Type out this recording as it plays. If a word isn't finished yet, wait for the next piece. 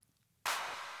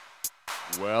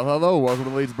Well, hello. Welcome to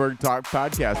Leedsburg Talk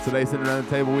Podcast. Today, sitting around the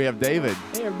table, we have David.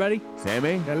 Hey, everybody.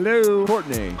 Sammy. Hello.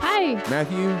 Courtney. Hi.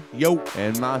 Matthew. Yo.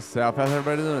 And myself. How's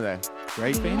everybody doing today?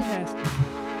 Great.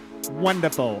 Fantastic.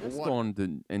 Wonderful. Let's go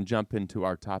on and jump into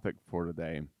our topic for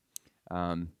today.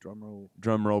 Drum roll.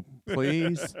 Drum roll,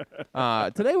 please.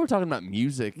 Today, we're talking about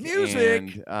music.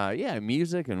 Music. And,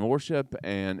 music and worship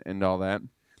and all that.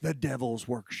 The Devil's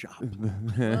Workshop.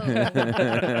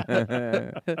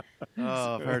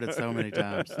 Oh, I've heard it so many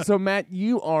times. So, Matt,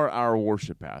 you are our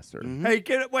worship pastor. Mhm. Hey,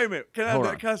 wait a minute. Can Hold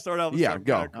I on. start out with Yeah, something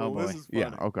go. kinda cool? Oh, boy. This is funny.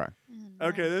 Yeah, okay.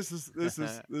 Okay, this is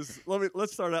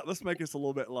let's start out. Let's make this a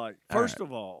little bit light. All First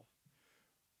of all,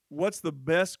 what's the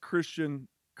best Christian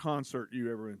concert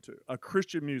you ever went to? A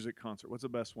Christian music concert. What's the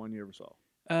best one you ever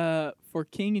saw? For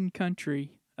King and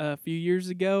Country a few years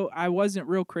ago, I wasn't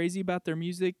real crazy about their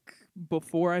music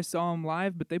before I saw them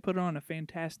live, but they put on a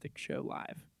fantastic show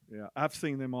live. Yeah, I've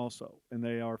seen them also, and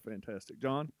they are fantastic.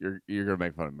 John, You're gonna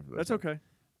make fun of me for this. that's one. okay.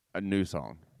 A new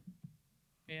song.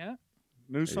 Yeah.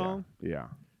 New song, Yeah.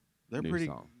 They're New pretty.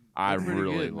 song. I they're pretty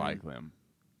really good, man. like them.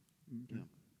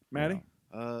 Maddie.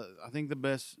 I think the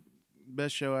best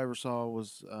show I ever saw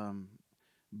was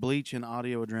Bleach and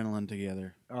Audio Adrenaline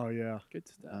together. Oh yeah, Good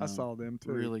stuff. I saw them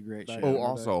too. Really great show. Back Oh, in the day.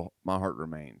 also, My Heart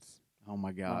Remains. Oh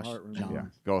my gosh, heart remains. John.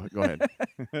 Yeah. Go ahead.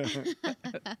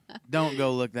 Don't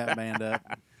go look that band up.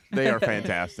 They are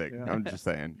fantastic. Yeah. I'm just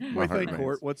saying. What do My you Heart think,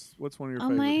 Remains. Court? What's one of your Oh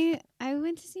favorites? I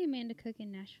went to see Amanda Cook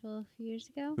in Nashville a few years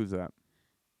ago. Who's that?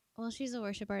 Well, she's a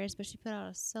worship artist, but she put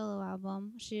out a solo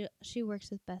album. She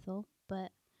works with Bethel,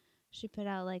 but she put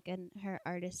out like her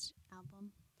artist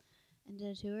album and did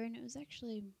a tour, and it was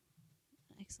actually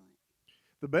excellent.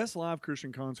 The best live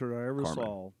Christian concert I ever Carmen.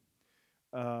 saw.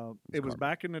 It's It was Carmen.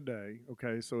 back in the day.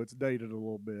 Okay, so it's dated a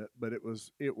little bit, but it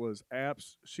was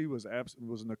apps. She was apps. It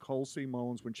was Nicole C.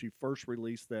 Mullins when she first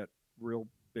released that real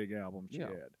big album she Yeah.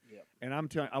 had. Yep. And I'm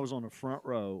telling, I was on the front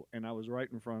row, and I was right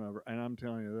in front of her, and I'm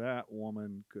telling you, that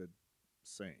woman could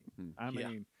sing. Hmm. I Yeah.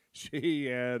 mean, she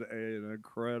had an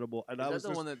incredible. And I was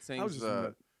just, that I was sings just in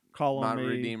the Call on My Me.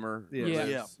 Redeemer? Yeah, Yeah.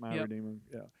 Yeah. My Yep. Redeemer.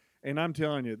 Yeah. And I'm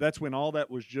telling you, that's when all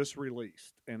that was just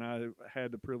released, and I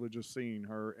had the privilege of seeing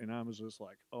her, and I was just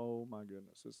like, "Oh my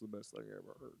goodness, this is the best thing I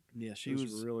ever heard." Yeah, she It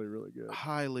was really, really good.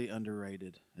 highly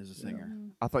underrated as a Yeah. singer.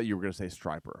 Mhm. I thought you were going to say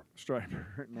Striper.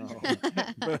 Striper, no,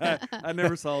 but I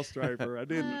never saw Striper. I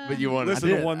didn't. But you wanted Listen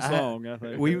I to did. one I- song. I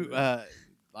think We, I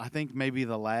think maybe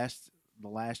the last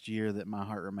year that My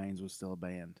Heart Remains was still a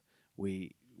band,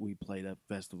 we played a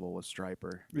festival with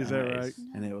Striper. Is that Nice. right?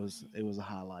 And it was a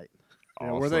highlight.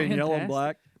 Yeah, were they in Awesome. yellow and Fantastic.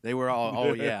 black? They were all.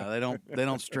 Oh yeah, they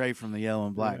don't stray from the yellow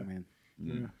and black, Yeah. man.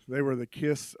 Mm. Yeah, they were the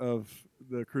Kiss of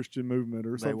the Christian movement,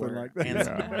 or They something were. like that. And,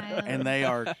 Yeah. and they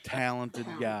are talented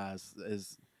guys,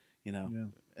 as you know, Yeah.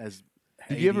 as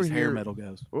Did you ever 80s hair hear- metal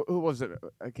goes. Who was it?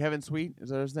 Kevin Sweet? Is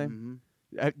that his name?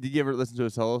 Mhm. Did you ever listen to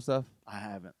his solo stuff? I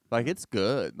haven't. Like, it's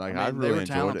good. Like, I mean, they really were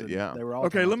enjoyed talented. it. Yeah. They were all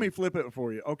Okay, let me talented. flip it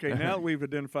for you. Okay, now that we've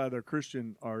identified their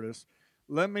Christian artists,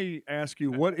 let me ask you,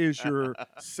 what is your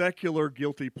secular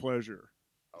guilty pleasure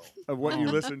of what you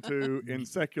Oh. listen to in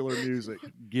secular music?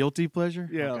 Guilty pleasure.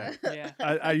 Yeah. Okay.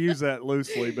 Yeah. I use that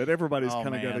loosely, but everybody's Oh,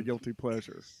 kind of got a man. guilty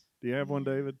pleasure. Do you have one,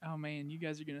 David? Oh, man. You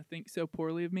guys are going to think so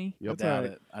poorly of me. Yep. That's Doubt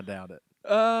right. it. I doubt it.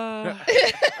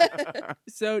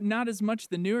 So not as much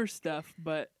the newer stuff,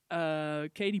 but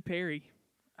Katy Perry.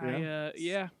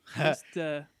 Yeah? Just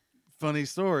Funny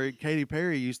story. Katy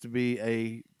Perry used to be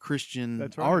a Christian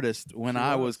That's right. artist when She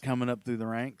I was. was coming up through the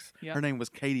ranks. Yep. Her name was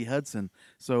Katie Hudson.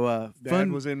 So Dad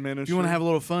fun. was in ministry. If you want to have a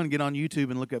little fun, get on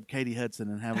YouTube and look up Katie Hudson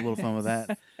and have a little fun with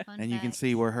that, Fun and you can fact.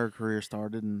 see where her career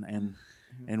started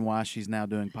and why she's now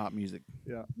doing pop music.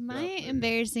 Yeah. My Yeah.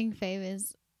 embarrassing fave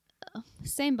is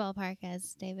same ballpark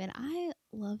as David. I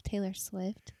love Taylor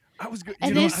Swift. I was good.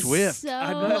 And You know, it's Swift. so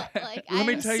I know. like Let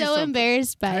me I'm tell you so something.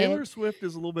 embarrassed by Taylor it. Swift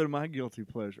is a little bit of my guilty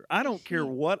pleasure. I don't care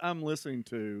what I'm listening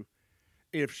to.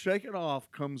 If Shake It Off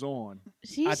comes on,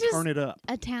 She's I just turn it up.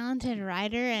 a talented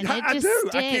writer, and Yeah, it I just do.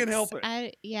 sticks. I can't help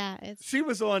it. It's She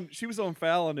was on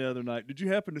Fallon the other night. Did you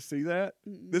happen to see that?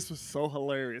 This was so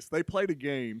hilarious. They played a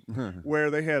game where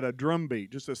they had a drum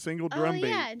beat, just a single drum beat.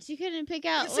 yeah, and she couldn't pick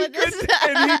out She what this couldn't-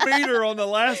 and he beat her on the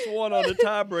last one on the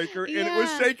tiebreaker, and it was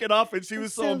Yeah. Shake It Off, and she was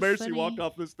It's so so embarrassed she funny. walked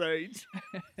off the stage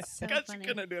so because she funny.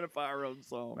 couldn't identify her own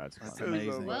song. That's That's funny. It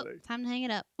was so amazing. Well, funny. time to hang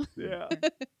it up. Yeah.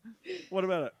 What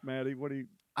about it, Maddie? What do you?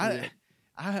 Yeah.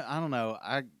 I don't know.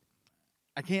 I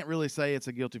can't really say it's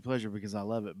a guilty pleasure because I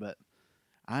love it, but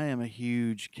I am a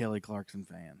huge Kelly Clarkson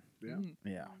fan. Yeah.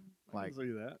 Yeah, I like can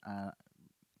see that.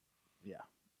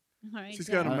 All right, She's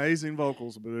Dad. got amazing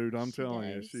vocals, dude. I'm She telling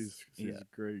you, does. she's Yeah.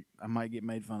 great. I might get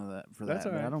made fun of that for That's that,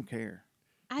 all but I right. don't care.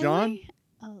 I John? like-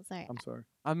 Oh, sorry. I'm sorry.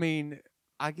 I mean,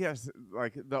 I guess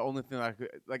like the only thing I could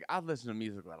like I listen to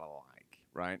music that I like,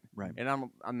 right? Right. And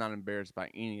I'm not embarrassed by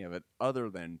any of it, other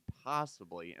than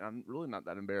possibly, and I'm really not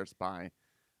that embarrassed by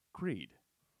Creed.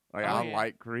 Like Oh, I yeah.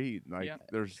 like Creed. Like Yep.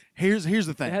 there's Here's the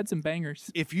They thing. had some bangers.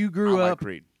 If you I grew like up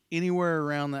Creed. anywhere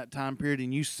around that time period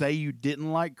and you say you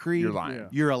didn't like Creed, You're lying. Yeah.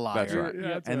 you're a liar. That's right.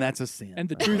 Yep. And that's a sin. And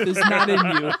the truth is not in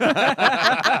you.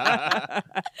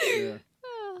 Yeah.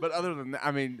 But other than that,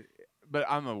 I mean, but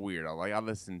I'm a weirdo. Like I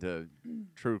listen to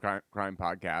true crime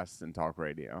podcasts and talk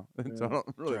radio, and so I don't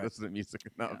really Right. listen to music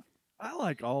enough. I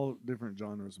like all different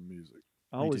genres of music.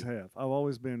 I Me always too. have. I've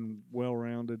always been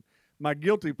well-rounded. My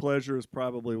guilty pleasure is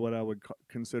probably what I would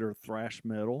consider thrash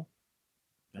metal.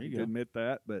 There I you hate to go. admit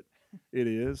that, but it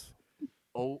is.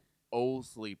 Old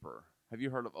Sleeper. Have you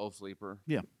heard of Old Sleeper?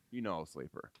 Yeah. You know Old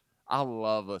Sleeper. I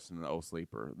love listening to Old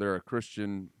Sleeper. They're a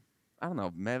Christian, I don't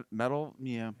know, metal,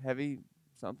 Yeah. heavy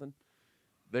something.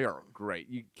 They are great.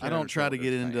 You I can't don't try to understand get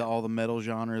what they're into saying. all the metal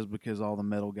genres because all the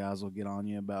metal guys will get on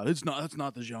you about that's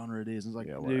not the genre it is. It's like,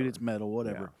 Yeah, dude, whatever. it's metal,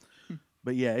 whatever.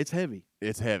 But yeah, it's heavy.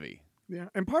 It's heavy. Yeah,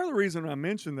 and part of the reason I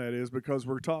mention that is because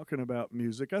we're talking about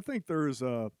music. I think there's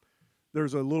a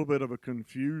little bit of a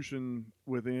confusion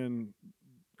within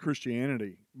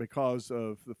Christianity because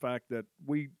of the fact that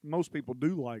most people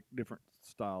do like different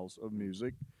styles of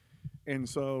music, and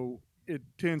so it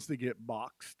tends to get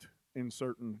boxed in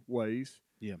certain ways.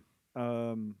 Yeah.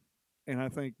 And I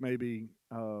think maybe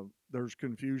there's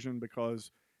confusion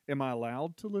because am I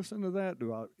allowed to listen to that?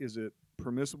 Is it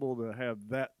permissible to have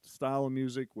that style of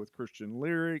music with Christian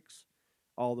lyrics?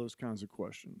 All those kinds of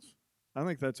questions. I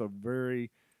think that's a very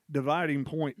dividing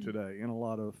point today in a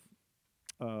lot of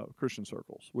Christian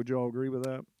circles. Would you all agree with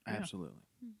that? Yeah. Absolutely.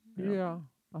 Mhm. Yeah,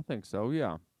 I think so.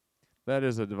 Yeah, that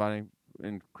is a dividing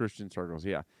in Christian circles.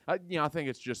 Yeah, I think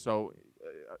it's just so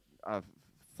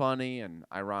funny and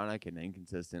ironic and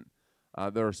inconsistent.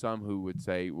 There are some who would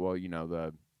say, well,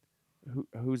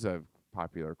 who's a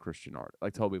popular Christian artist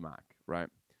like Toby Mac, right?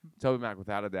 Toby Mac,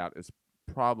 without a doubt, is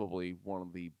probably one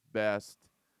of the best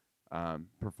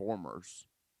performers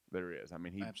there is. I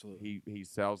mean, Absolutely. he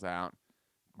sells out.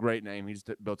 Great name. He's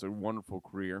built a wonderful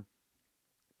career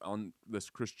on this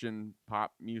Christian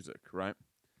pop music, right?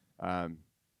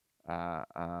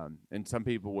 And some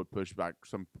people would push back.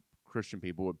 Some Christian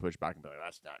people would push back and be like,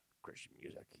 "That's not Christian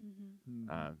music,"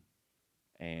 Mhm.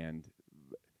 and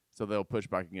so they'll push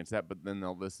back against that. But then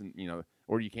they'll listen,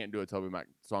 or you can't do a Toby Mac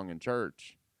song in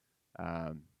church,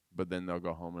 but then they'll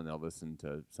go home and they'll listen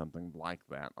to something like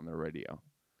that on their radio.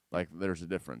 Like there's a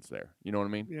difference there. You know what I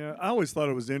mean? Yeah, I always thought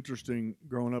it was interesting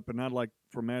growing up, and I'd like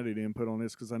for Maddie to input on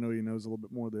this because I know he knows a little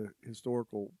bit more of the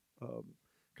historical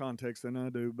context than I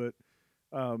do. But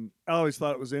I always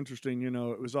thought it was interesting.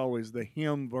 It was always the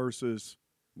hymn versus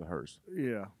The hers.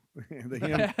 the hymn.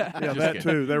 Yeah, Just that kidding.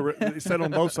 too. They sat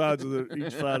on both sides of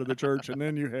each side of the church, and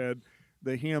then you had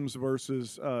the hymns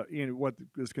versus what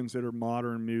is considered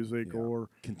modern music Yeah. or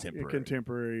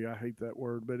Contemporary. I hate that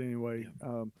word, but anyway,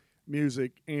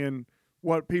 music. And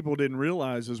what people didn't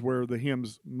realize is where the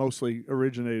hymns mostly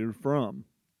originated from,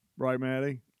 right,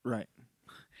 Maddie? Right.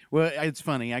 Well, it's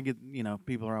funny. I get,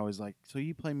 people are always like, so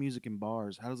you play music in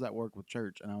bars. How does that work with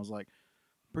church? And I was like,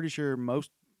 pretty sure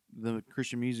most the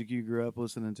Christian music you grew up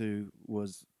listening to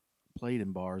was played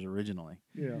in bars originally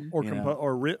Yeah, Mhm. or You know,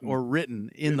 or written, or written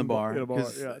in the bar. in a bar,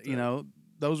 'Cause, yeah,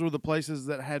 those were the places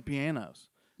that had pianos.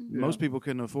 Mhm. Yeah. Most people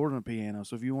couldn't afford a piano.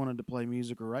 So if you wanted to play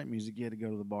music or write music, you had to go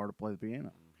to the bar to play the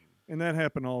piano. and that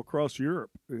happened all across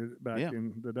Europe back Yeah.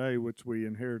 in the day, which we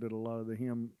inherited a lot of the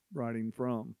hymn writing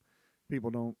from. People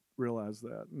don't realize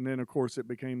that, and then of course it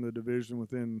became the division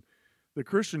within the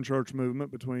Christian church movement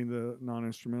between the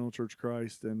non-instrumental Church of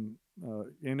Christ and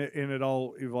it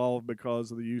all evolved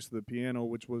because of the use of the piano,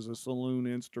 which was a saloon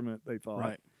instrument they thought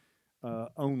Right.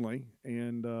 only,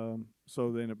 and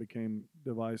so then it became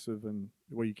divisive, and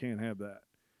well, you can't have that.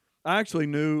 I actually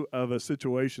knew of a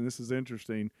situation. This is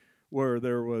interesting, where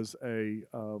there was a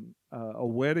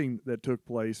wedding that took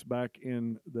place back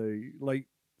in the late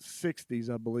 '60s,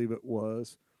 I believe it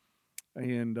was,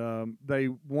 and they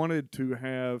wanted to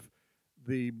have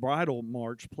the bridal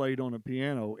march played on a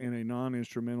piano in a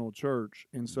non-instrumental church,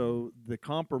 and so the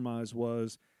compromise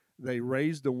was they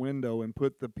raised the window and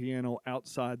put the piano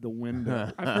outside the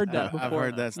window I've heard that before. I've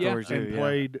heard that Yeah. story too. and yeah.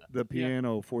 played the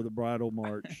piano for the bridal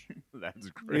march. That's Is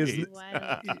great.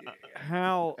 Wild.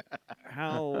 how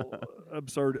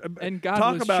absurd! And God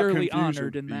Talk was about surely confusion.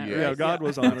 honored in that. Yeah. Yeah, right? God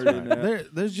was honored in that.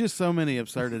 There's just so many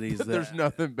absurdities that There's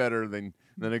nothing better than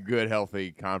than a good,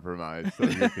 healthy compromise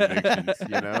of your convictions.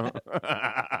 Yeah.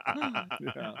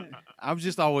 I've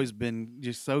just always been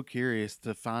just so curious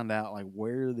to find out like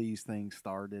where these things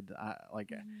started. I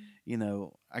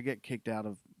get kicked out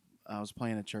of. I was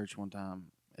playing a church one time,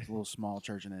 a little small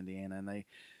church in Indiana, and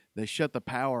they shut the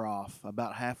power off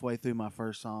about halfway through my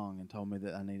first song and told me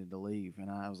that I needed to leave. And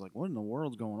I was like, "What in the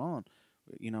world's going on?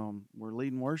 We're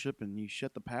leading worship, and you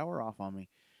shut the power off on me."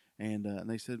 And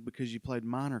they said because you played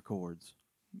minor chords.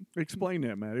 Explain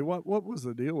that, Maddie. What was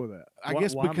the deal with that? I Why-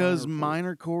 guess why because chords?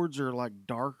 minor chords are like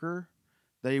darker.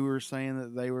 They were saying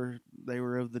that they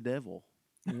were of the devil.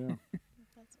 Yeah.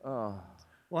 That's Oh,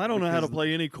 Well, I don't know how to Because-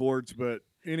 play any chords, but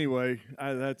anyway,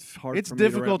 that's hard. It's for me to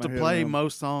wrap difficult my to head play around.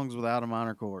 most songs without a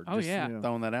minor chord. Oh, Just yeah.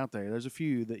 throwing that out there. There's a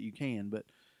few that you can, but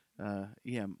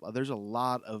there's a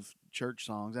lot of church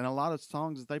songs and a lot of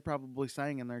songs that they probably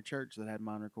sang in their church that had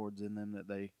minor chords in them that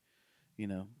they,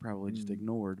 probably just Mm.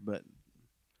 ignored. But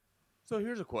so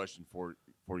here's a question for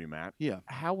you, Matt. yeah,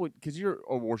 How would, because you're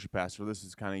a worship pastor, this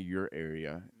is kind of your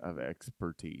area of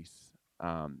expertise.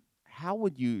 How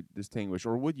would you distinguish,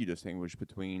 or would you distinguish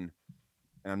between,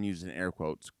 and I'm using air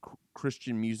quotes,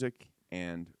 Christian music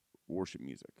and worship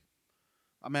music?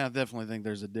 I mean, I definitely think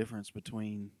there's a difference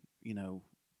between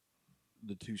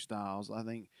the two styles. I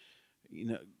think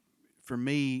for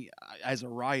me as a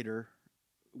writer,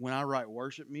 when I write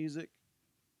worship music,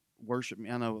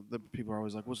 I know the people are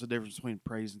always like, what's the difference between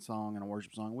praise and song and a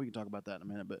worship song? We can talk about that in a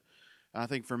minute, but I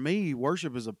think for me,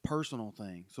 worship is a personal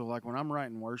thing. So like when I'm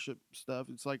writing worship stuff,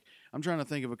 it's like I'm trying to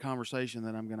think of a conversation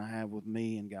that I'm going to have with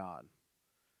me and God.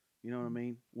 You know what I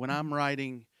mean? When I'm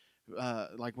writing,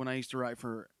 like when I used to write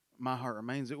for My Heart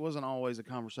Remains, it wasn't always a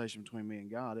conversation between me and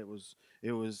God. It was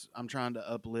I'm trying to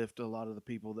uplift a lot of the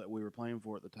people that we were playing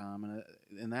for at the time. And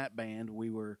in that band, we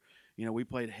were, we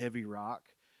played heavy rock,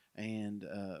 and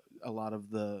a lot of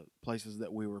the places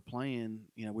that we were playing,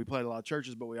 we played a lot of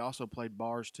churches, but we also played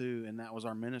bars too, and that was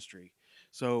our ministry.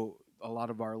 So a lot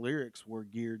of our lyrics were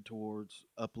geared towards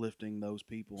uplifting those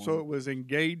people. So it was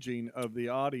engaging of the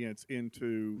audience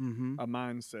into Mhm. a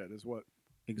mindset, is what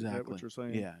Exactly. Is that what you're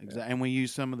saying? Yeah, exactly. And we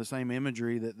use some of the same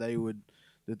imagery that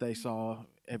they saw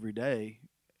every day,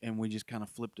 and we just kind of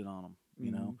flipped it on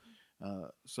them.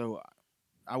 So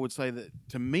I would say that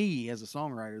to me as a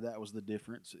songwriter, that was the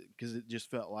difference, because it just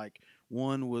felt like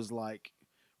one was like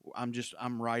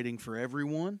I'm writing for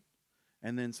everyone,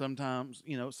 and then sometimes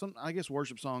I guess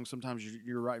worship songs sometimes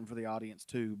you're writing for the audience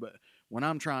too. But when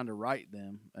I'm trying to write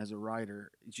them as a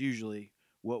writer, it's usually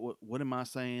what am I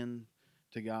saying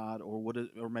to God, or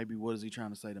or maybe what is He trying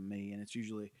to say to me, and it's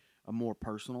usually a more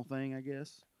personal thing, I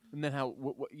guess. And then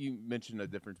what you mentioned a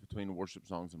difference between worship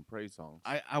songs and praise songs.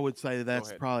 I would say that's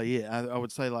ahead. probably it. I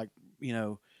would say like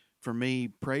for me,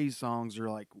 praise songs are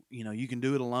like you can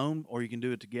do it alone or you can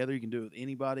do it together. You can do it with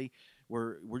anybody.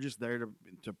 We're just there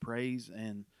to praise,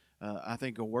 and I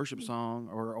think a worship song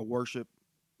or a worship,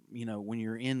 when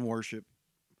you're in worship,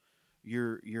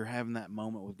 you're having that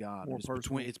moment with God. More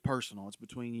personal. It's personal. It's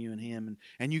between you and Him,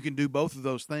 and you can do both of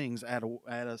those things at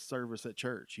a service at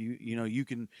church. You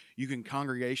can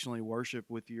congregationally worship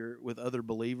with other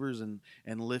believers and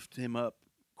lift Him up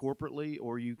corporately,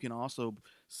 or you can also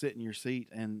sit in your seat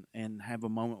and have a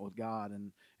moment with God,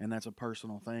 and that's a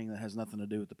personal thing that has nothing to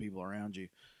do with the people around you.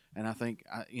 And I think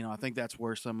I think that's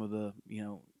where some of the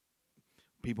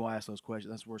people ask those questions.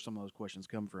 That's where some of those questions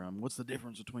come from. What's the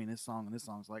difference between this song and this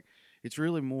song? It's like it's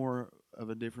really more of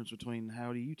a difference between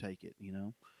how do you take it.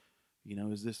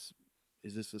 Is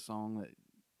this a song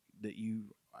that you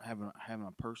having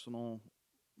a personal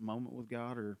moment with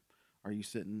God, or are you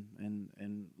sitting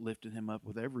and lifting Him up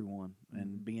with everyone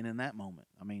and being in that moment?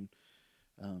 I mean,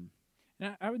 And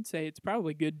I would say it's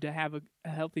probably good to have a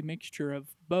healthy mixture of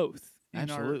both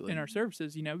Absolutely. in our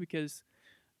services, because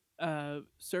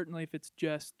certainly if it's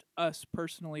just us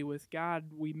personally with God,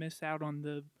 we miss out on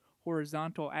the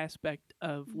horizontal aspect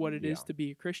of what it is Yeah. to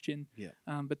be a Christian. Yeah.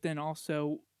 But then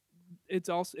also it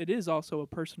is also a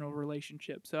personal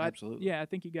relationship. So Absolutely. I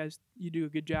think you do a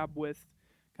good job with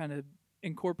kind of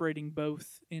incorporating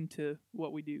both into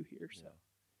what we do here. So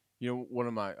One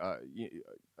of my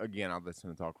again, I listen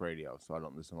to talk radio, so I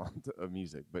don't listen a lot of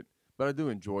music, but I do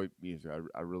enjoy music.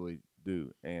 I really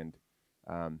do, and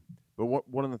but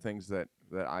one of the things that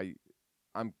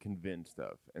I'm convinced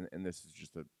of, and this is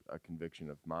just a conviction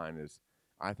of mine, is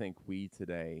I think we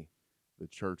today, the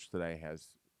church today, has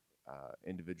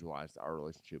individualized our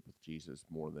relationship with Jesus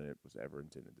more than it was ever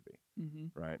intended to be.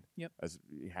 Mm-hmm. Right? Yep. As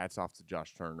hats off to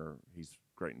Josh Turner, he's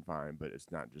great and fine, but it's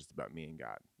not just about me and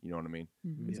God. You know what I mean?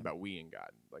 Mm-hmm. It's Yeah. about we and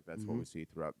God. Like that's what Mhm. we see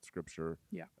throughout Scripture.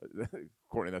 Yeah.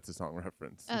 Courtney, that's a song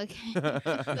reference.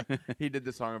 Okay. He did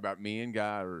the song about me and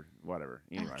God or whatever.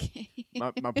 Anyway,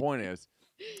 Okay. my point is,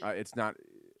 it's not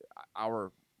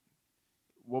our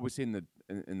what we see in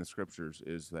the scriptures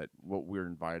is that what we're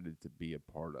invited to be a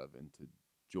part of and to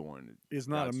join It's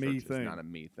not God's a me church thing. is not a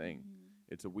me thing. Mhm.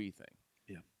 It's a we thing.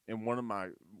 Yeah. And one of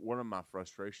my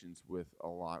frustrations with a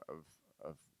lot of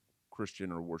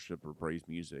Christian or worship or praise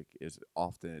music is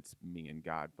often it's me and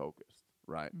God focused,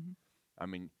 right? Mhm. I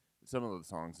mean, some of the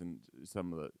songs and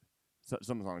some of the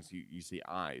songs you see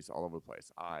eyes all over the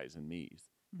place, eyes and me's.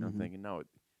 And I'm Mhm. thinking, no.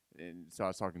 And so I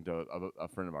was talking to a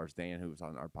friend of ours, Dan, who was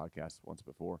on our podcast once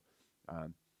before,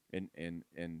 in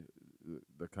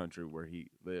the country where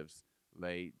he lives,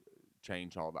 they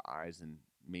change all the I's and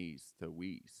me's to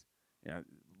we's. And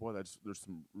boy, there's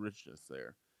some richness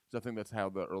there. So I think that's how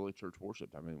the early church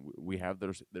worshipped. I mean, we have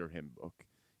their hymn book.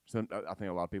 So I think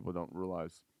a lot of people don't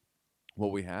realize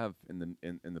what we have in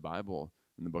the Bible,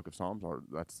 in the book of Psalms,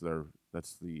 that's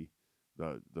the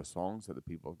songs that the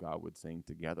people of God would sing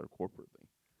together corporately.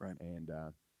 Right. And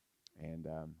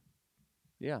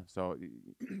yeah. So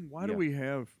Why do we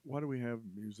have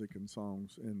music and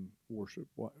songs in worship?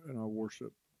 In our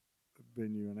worship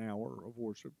venue, an hour of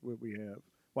worship that we have?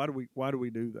 Why do we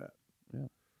do that?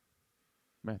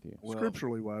 Matthew. Well,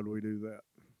 Scripturally, why do we do that?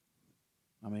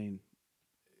 I mean,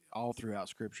 all throughout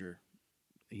Scripture,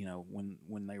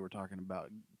 when they were talking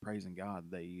about praising God,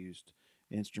 they used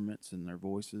instruments and their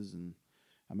voices, and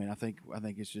I mean, I think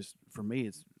it's just for me,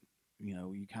 it's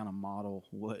you kind of model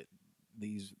what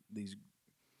these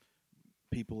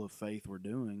people of faith were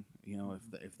doing.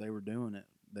 If they were doing it,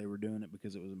 they were doing it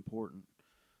because it was important.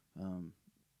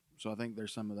 So I think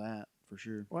there's some of that for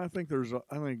sure. Well, I think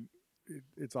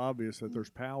it's obvious that there's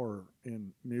power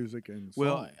in music and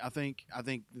Well, song. I think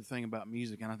the thing about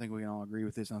music, and I think we can all agree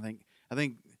with this. And I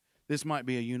think this might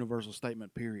be a universal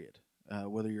statement. Period.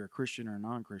 Whether you're a Christian or a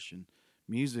non-Christian,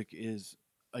 music is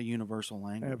a universal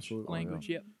language. Absolutely. Language.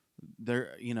 Yep.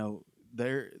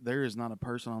 There is not a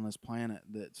person on this planet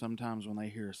that sometimes when they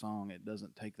hear a song, it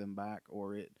doesn't take them back,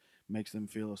 or it makes them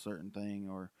feel a certain thing,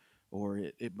 or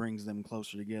it brings them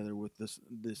closer together with this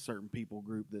certain people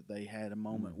group that they had a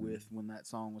moment with when that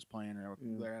song was playing, or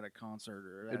they're at a concert,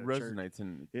 or at It a church. resonates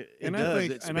and It And does. I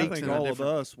think, It and I speaks think in a all of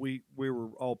different- us, we were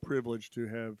all privileged to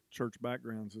have church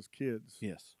backgrounds as kids.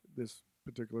 Yes. This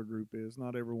particular group is.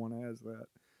 Not everyone has that.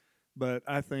 But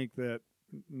I think that,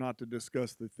 not to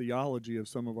discuss the theology of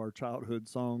some of our childhood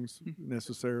songs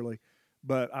necessarily,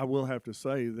 but I will have to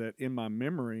say that in my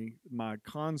memory, my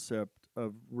concept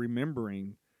of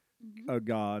remembering Mhm. a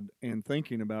God and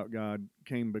thinking about God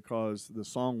came because the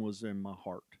song was in my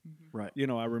heart. Mm-hmm. Right.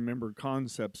 I remember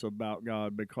concepts about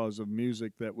God because of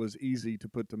music that was easy to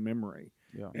put to memory.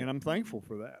 yeah. And I'm thankful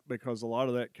for that because a lot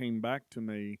of that came back to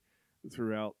me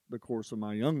throughout the course of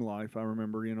my young life. I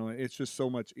remember, it's just so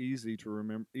much easier to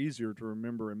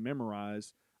remember and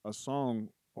memorize a song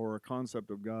or a concept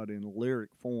of God in lyric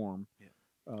form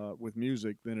with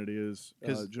music than it is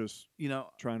 'Cause, just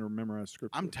trying to memorize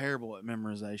scripture. I'm terrible at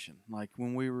memorization. Like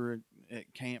when we were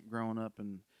at camp growing up,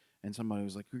 and somebody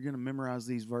was like, "You're going to memorize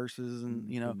these verses," and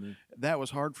Mhm. that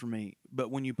was hard for me. But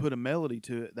when you put a melody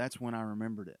to it, that's when I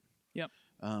remembered it. Yep.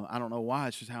 I don't know why.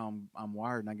 It's just how I'm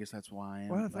wired, and I guess that's why I am.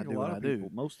 Well, I think do a lot what of I do.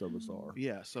 people, most of us are.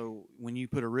 Yeah. So when you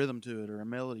put a rhythm to it or a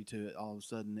melody to it, all of a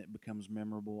sudden it becomes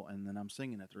memorable, and then I'm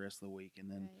singing it the rest of the week. And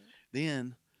then Right.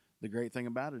 then the great thing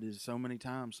about it is so many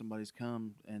times somebody's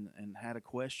come and had a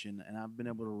question, and I've been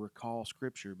able to recall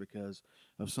scripture because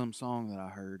of some song that I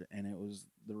heard, and it was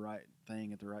the right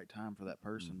thing at the right time for that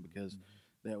person because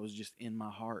that was just in my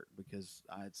heart because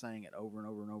I had sang it over and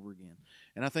over and over again.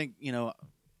 And I think,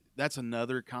 that's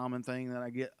another common thing that I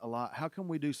get a lot. How come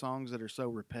we do songs that are so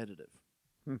repetitive?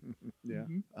 Yeah.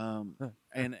 Mm-hmm.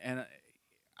 And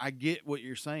I get what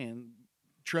you're saying.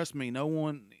 Trust me, no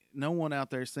one out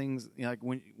there sings like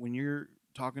when you're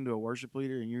talking to a worship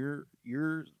leader and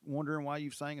you're wondering why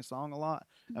you've sang a song a lot.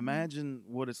 Mhm. Imagine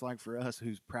what it's like for us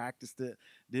who's practiced it,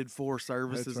 did 4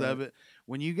 services right. of it.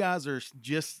 When you guys are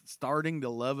just starting to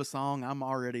love a song, I'm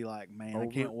already like, man, I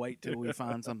Over can't it. wait till we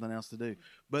find something else to do.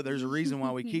 But there's a reason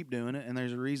why we keep doing it, and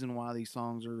there's a reason why these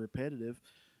songs are repetitive.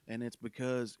 And it's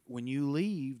because when you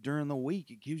leave during the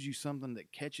week, it gives you something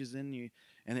that catches in you,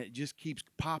 and it just keeps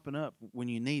popping up when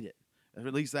you need it. Or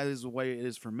at least that is the way it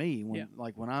is for me. When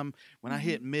I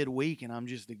hit midweek and I'm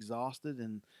just exhausted,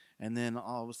 and then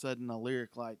all of a sudden a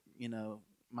lyric like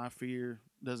my fear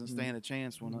doesn't Mhm. stand a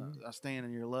chance when Mhm. I stand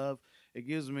in your love. It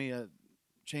gives me a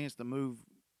chance to move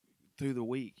through the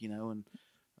week, and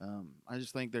I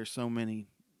just think there's so many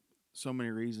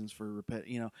reasons for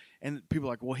and people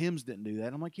are like, well, hymns didn't do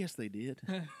that. I'm like, yes, they did.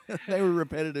 They were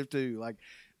repetitive too. Like,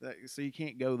 so you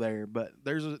can't go there, but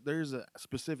there's a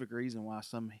specific reason why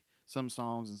some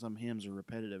songs and some hymns are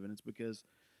repetitive, and it's because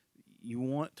you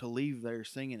want to leave there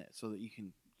singing it so that you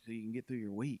can get through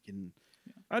your week. And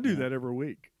I do Yeah. that every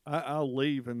week. I'll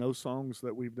leave, and those songs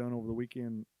that we've done over the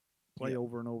weekend play Yeah.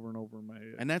 over and over and over in my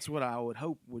head. and that's what I would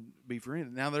hope would be for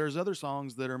it. Now there's other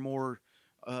songs that are more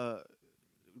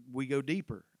we go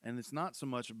deeper, and it's not so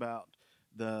much about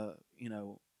the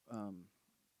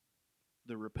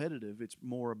the repetitive. It's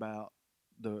more about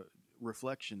the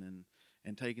reflection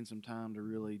and taking some time to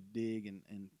really dig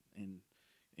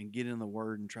and get in the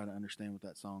word and try to understand what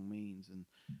that song means. And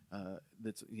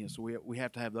that's so we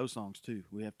have to have those songs too.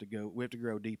 We have to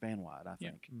grow deep and wide, I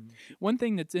Yeah. think. Mhm. One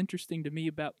thing that's interesting to me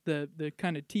about the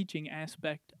kind of teaching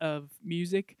aspect of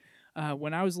music,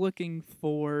 when I was looking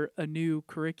for a new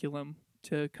curriculum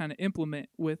to kind of implement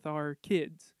with our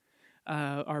kids,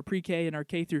 our pre-K and our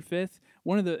K through fifth,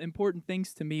 one of the important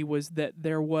things to me was that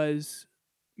there was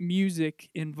music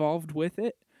involved with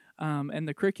it. And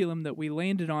the curriculum that we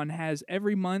landed on has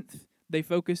every month they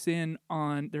focus in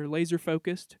on, they're laser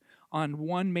focused on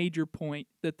one major point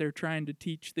that they're trying to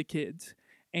teach the kids.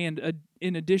 And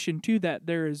in addition to that,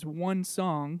 there is one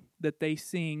song that they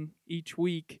sing each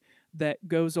week that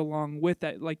goes along with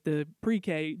that. Like the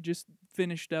pre-K just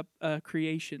finished up a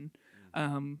creation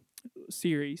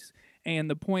series, and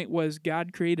the point was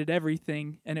God created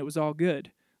everything, and it was all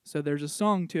good. So there's a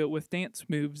song to it with dance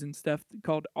moves and stuff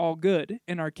called All Good,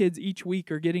 and our kids each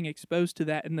week are getting exposed to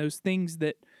that and those things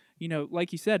that,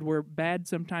 like you said, we're bad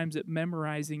sometimes at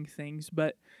memorizing things,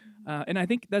 but and I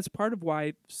think that's part of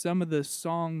why some of the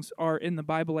songs are in the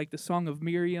Bible, like the Song of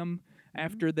Miriam,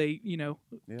 after they, Yeah.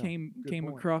 came Good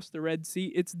point. across the Red Sea.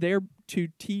 It's there to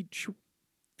teach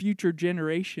future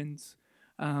generations,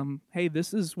 hey,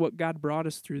 this is what God brought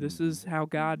us through. This is how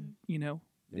God, Yeah.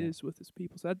 is with His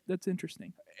people. So that's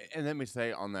interesting. And let me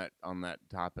say on that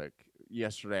topic,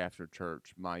 yesterday after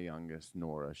church, my youngest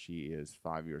Nora, she is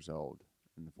 5 years old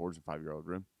in the 4 and 5-year-old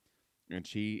room, and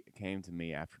she came to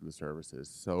me after the services,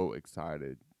 so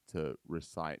excited to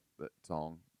recite that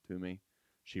song to me.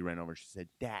 She ran over. She said,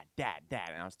 "Dad, Dad,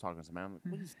 Dad," and I was talking to somebody. I'm like,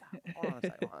 "Please stop. Hold on a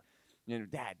second. Hold on."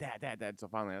 Dad, Dad, Dad, Dad. So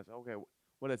finally, I said, "Okay,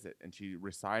 what is it?" And she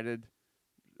recited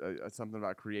something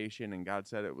about creation, and God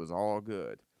said it was all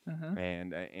good. Uh-huh.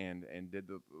 And did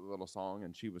the little song,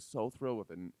 and she was so thrilled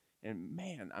with it. And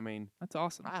man, I mean, That's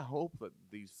awesome. I hope that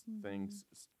these things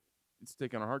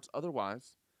stick in our hearts.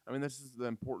 Otherwise, I mean, this is the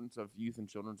importance of youth and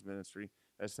children's ministry,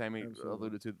 as Sammy Absolutely.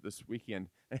 alluded to this weekend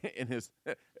in his.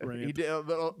 He Rant. did a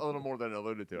little more than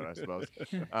alluded to it, I suppose.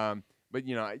 But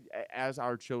as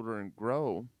our children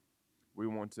grow, we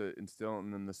want to instill in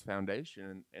them this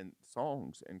foundation and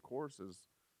songs and choruses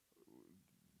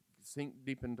sink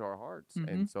deep into our hearts.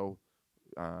 And so,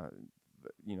 I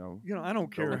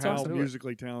don't care let's how also do it.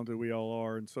 musically talented we all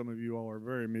are, and some of you all are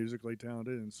very musically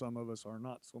talented, and some of us are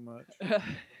not so much.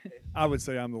 I would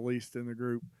say I'm the least in the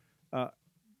group.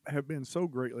 Have been so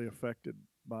greatly affected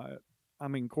by it. I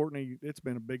mean, Courtney, it's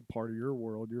been a big part of your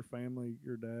world. Your family,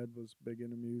 your dad was big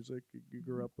into music. You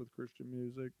grew up with Christian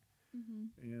music,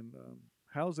 and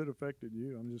how's it affected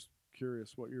you? I'm just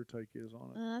curious what your take is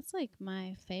on it. That's like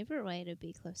my favorite way to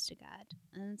be close to God.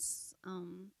 And it's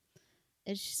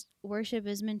just, worship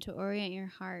is meant to orient your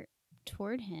heart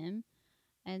toward Him,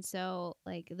 and so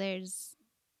like there's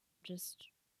just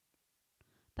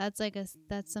that's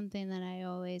something that I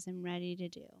always am ready to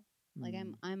do. Like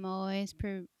I'm always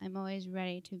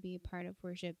ready to be a part of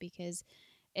worship because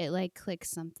it like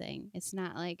clicks something. It's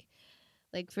not like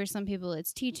for some people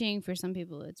it's teaching, for some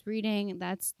people it's reading.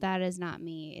 That is not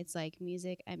me. It's like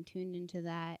music. I'm tuned into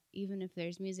that. Even if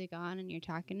there's music on and you're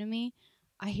talking to me,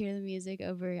 I hear the music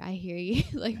I hear you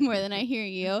like more than I hear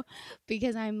you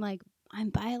because I'm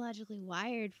biologically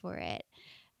wired for it.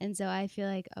 And so I feel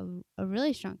like a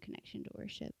really strong connection to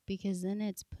worship because then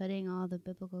it's putting all the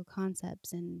biblical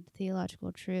concepts and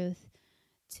theological truth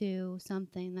to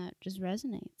something that just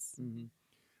resonates. Mm-hmm.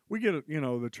 We get it.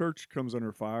 The church comes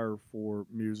under fire for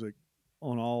music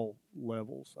on all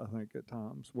levels. I think at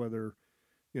times, whether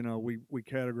we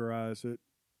categorize it,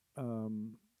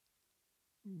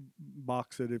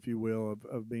 box it, if you will,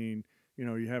 of being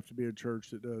you have to be a church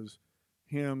that does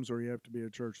hymns, or you have to be a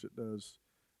church that does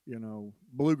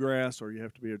bluegrass, or you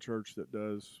have to be a church that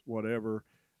does whatever.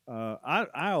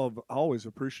 I've always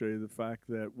appreciated the fact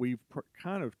that we've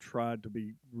kind of tried to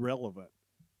be relevant,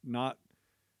 not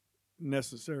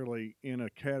necessarily in a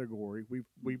category.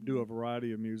 We do a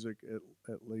variety of music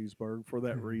at Leesburg for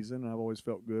that reason. I've always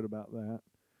felt good about that.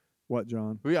 What,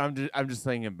 John? Well, yeah, I'm just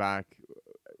thinking back,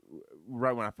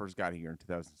 right when I first got here in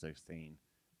 2016,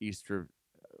 Easter,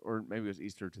 or maybe it was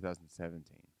Easter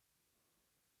 2017.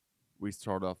 We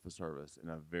started off the service in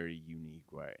a very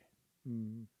unique way.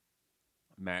 Mm.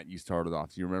 Matt, you started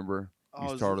off. Do you remember? Oh, You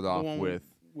is it started the off one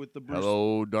with the Bruce.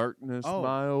 "Hello, darkness, Oh.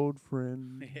 my old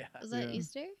friend." Yeah. Was that Yeah.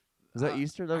 Easter? Was that Uh,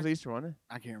 Easter? That was Easter, wasn't it?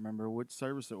 I can't remember which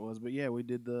service it was, but yeah, we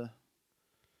did the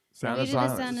Sound We of did the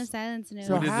Silence. Sound of Silence. And it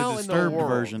So we was- did how the in the disturbed world-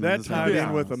 version. of That the Sound tied of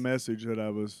in with a Silence. message that I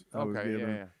was Okay, given.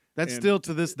 yeah. That's and- still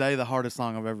to this day the hardest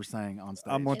song I've ever sang on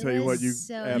stage. I'm gonna It tell you what, was you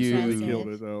so absolutely impressive. killed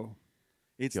it though.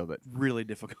 It's Killed it. really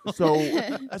difficult.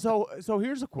 So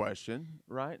here's a question,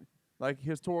 right? Like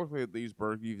historically at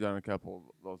Leesburg, you've done a couple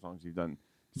of those songs. You've done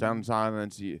Sound of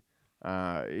Silence. You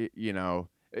know,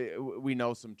 we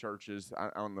know some churches. I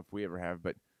don't know if we ever have,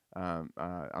 but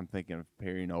I'm thinking of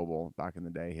Perry Noble back in the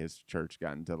day. His church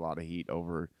got into a lot of heat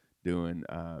over doing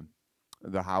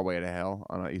the Highway to Hell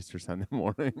on an Easter Sunday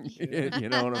morning. You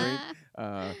know what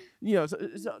I mean? You know,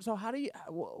 so how do you?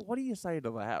 What do you say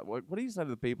to that? What do you say to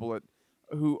the people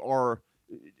who are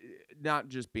not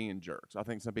just being jerks? I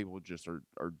think some people just are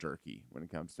jerky when it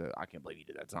comes to, I can't believe you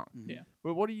did that song. Mhm. Yeah.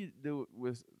 But what do you do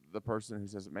with the person who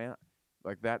says, man,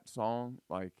 like that song,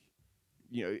 like,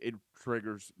 you know, it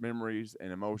triggers memories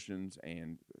and emotions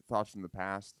and thoughts from the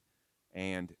past,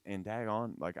 and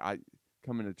daggone, like I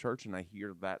come into church and I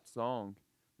hear that song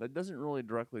that doesn't really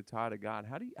directly tie to God.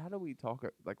 How do we talk,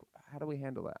 like, how do we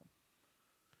handle that?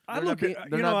 I They're not look being- at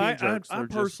they're you not know being I jerks, I they're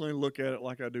just- personally look at it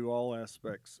like I do all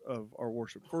aspects of our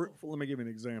worship. Let me give you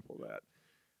an example of that.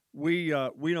 We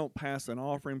don't pass an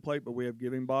offering plate, but we have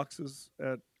giving boxes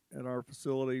at our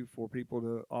facility for people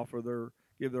to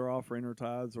give their offering or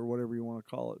tithes or whatever you want to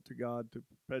call it to God to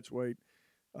perpetuate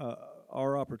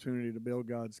our opportunity to build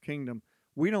God's kingdom.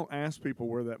 We don't ask people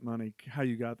how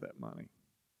you got that money.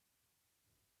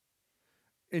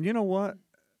 And you know what?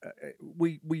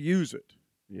 We use it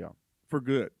Yeah. for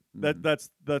good. Mhm.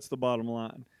 That's the bottom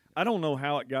line. I don't know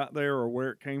how it got there or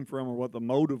where it came from or what the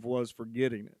motive was for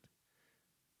getting it.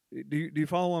 Do you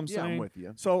follow what I'm Yeah, saying? I'm with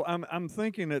you. So I'm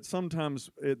thinking that sometimes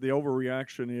the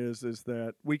overreaction is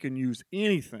that we can use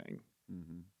anything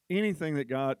that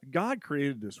God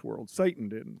created this world. Satan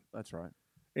didn't, That's right.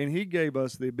 and He gave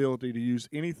us the ability to use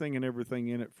anything and everything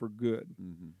in it for good.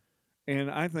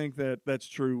 And I think that that's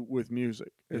true with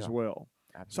music as Yeah. well.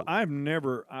 So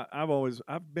Absolutely.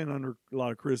 I've been under a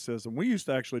lot of criticism. We used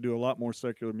to actually do a lot more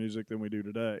secular music than we do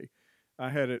today. I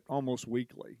had it almost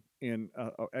weekly in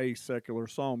a secular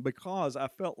song because I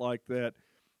felt like that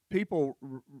people,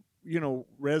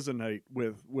 resonate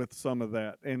with some of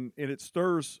that, and it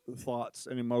stirs thoughts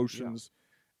and emotions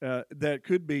that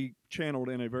could be channeled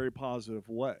in a very positive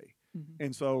way. Mhm.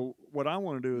 And so what I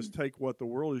want to do is take what the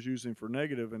world is using for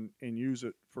negative and use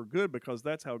it for good because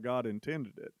that's how God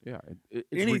intended it. Yeah. It's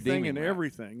Anything redeeming and that.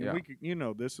 everything. And Yeah. we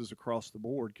could, this is across the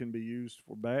board, can be used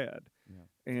for bad. Yeah.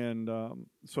 And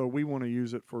so we want to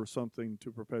use it for something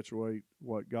to perpetuate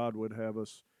what God would have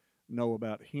us know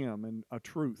about Him and a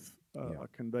truth, Yeah. a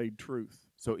conveyed truth.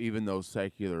 So even those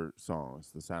secular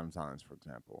songs, the Sound of Silence, for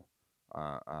example,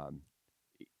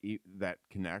 that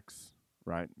connects,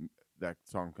 right? That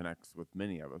song connects with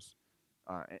many of us,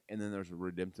 and then there's a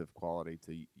redemptive quality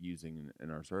to using in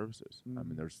our services. I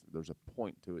mean, there's a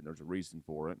point to it, and there's a reason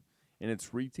for it, and it's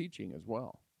reteaching as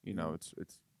well. You know, it's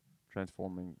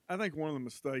transforming. I think one of the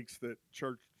mistakes that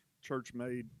church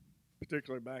made,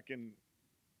 particularly back in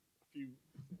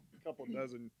a couple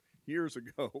dozen years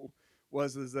ago,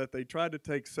 was that they tried to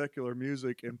take secular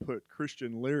music and put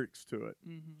Christian lyrics to it.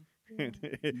 And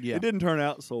Yeah. it didn't turn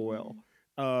out so well.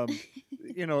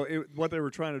 What they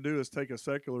were trying to do is take a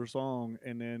secular song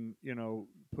and then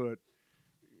put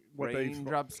what they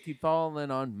Raindrops keep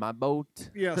falling on my boat.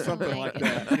 something my like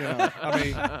goodness. that. I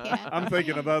mean, Yeah. I'm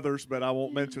thinking of others, but I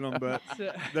won't mention them. But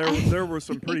So- there were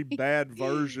some pretty bad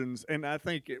versions, and I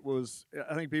think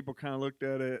people kind of looked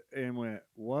at it and went,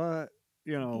 "What?"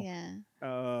 Yeah.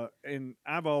 And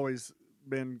I've always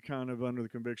been kind of under the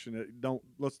conviction that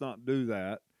let's not do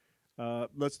that.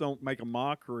 Let's don't make a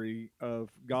mockery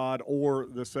of God or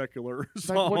the secular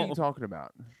song. Like, what are you talking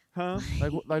about? Huh?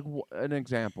 An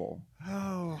example.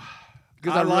 Oh,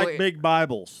 'Cause I I like really- big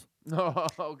Bibles. Oh,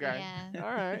 okay. Yeah.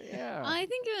 All right. Yeah. I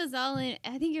think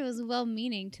it was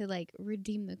well-meaning to like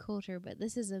redeem the culture, but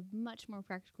this is a much more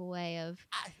practical way of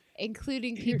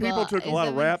including people. People took a lot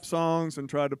of Is that rap songs and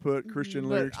tried to put Christian Mhm.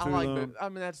 But lyrics I to like them. that. I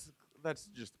mean, that's that's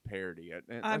just a parody. I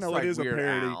That's know like it is a Weird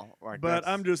parody, Al. Like, but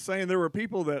I'm that's- just saying there were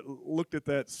people that looked at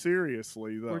that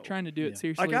seriously, though. We're trying to do it Yeah.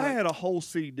 seriously. Like I had a whole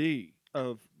CD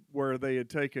of where they had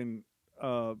taken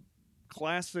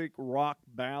classic rock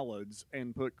ballads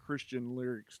and put Christian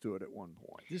lyrics to it at one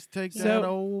point. Just take So- that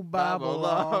old Bible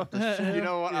off the shelf. You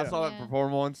know what? I Yeah. saw that Yeah.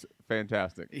 perform once.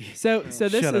 Fantastic. So this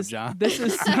Shut up, is John. this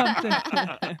is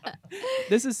something.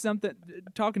 This is something.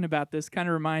 Talking about this kind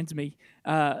of reminds me,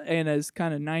 and as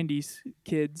kind of '90s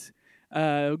kids,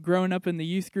 growing up in the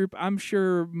youth group, I'm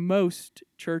sure most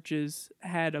churches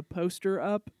had a poster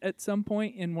up at some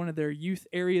point in one of their youth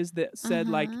areas that said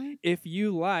like, Uh-huh. if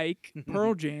you like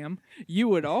Pearl Jam, you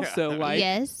would also like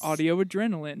Yes. Audio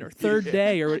Adrenaline or Third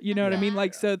Day, or you know what I mean. Yeah.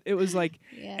 Like, so it was like.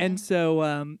 Yeah. And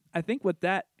so I think with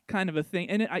that kind of a thing,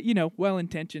 and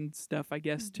well-intentioned stuff, I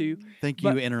guess too. Mhm. Thank you,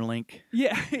 But- Interlink.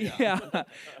 Yeah, yeah.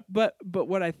 But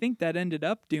what I think that ended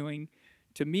up doing,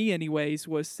 to me anyways,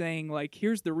 was saying like,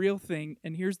 here's the real thing,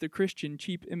 and here's the Christian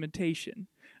cheap imitation.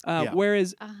 Yeah.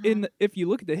 Whereas Uh-huh. if you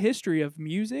look at the history of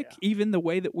music, even the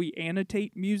way that we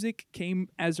annotate music came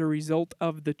as a result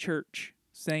of the church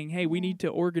saying, hey, we Yeah. need to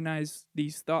organize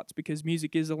these thoughts because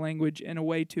music is a language and a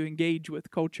way to engage with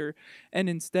culture. And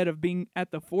instead of being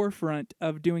at the forefront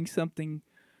of doing something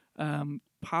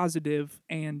positive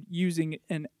and using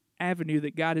an avenue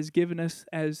that God has given us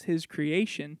as His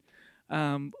creation,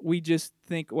 we just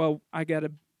think, well, I got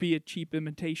to be a cheap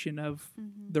imitation of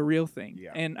Mhm. the real thing.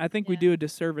 Yeah. And I think we Yeah. do a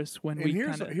disservice when And we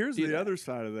here's kind of here's do the that. other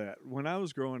side of that. When I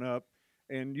was growing up,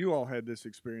 and you all had this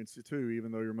experience too,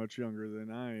 even though you're much younger than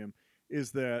I am,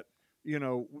 is that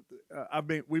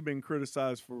we've been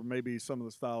criticized for maybe some of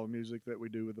the style of music that we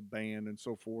do with the band and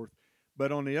so forth.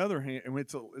 But on the other hand, and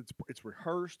it's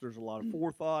rehearsed. There's a lot of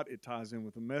forethought. It ties in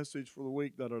with the message for the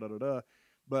week. Da da da da da.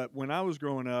 But when I was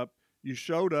growing up, you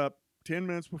showed up 10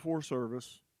 minutes before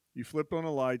service. You flipped on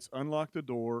the lights, unlocked the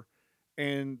door,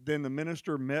 and then the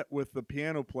minister met with the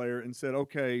piano player and said,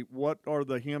 "Okay, what are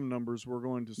the hymn numbers we're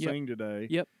going to Yep. sing today?"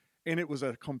 Yep. And it was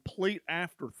a complete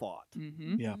afterthought.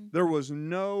 Mm-hmm. Yeah. Mhm. There was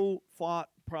no thought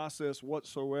process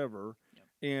whatsoever Yep.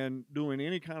 in doing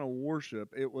any kind of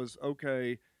worship. It was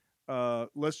okay.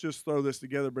 Let's just throw this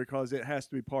together because it has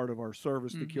to be part of our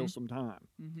service to kill Mhm. some time.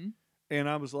 Mm-hmm. And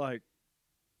I was like,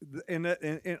 and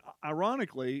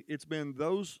ironically, it's been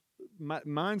those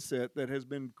mindset that has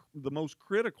been the most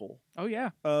critical Oh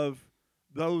yeah. of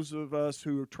those of us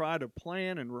who try to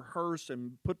plan and rehearse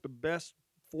and put the best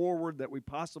forward that we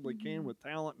possibly can Mhm. with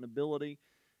talent and ability,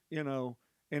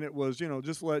 and it was,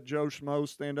 just let Joe Schmo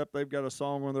stand up. They've got a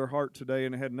song on their heart today,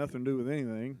 and it had nothing to do with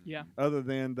anything Yeah. other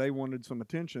than they wanted some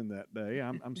attention that day.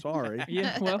 I'm sorry.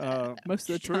 Yeah. Well, most of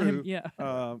the it's time, true. yeah.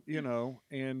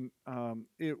 And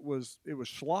it was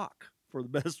schlock for the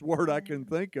best word I can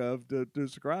think of to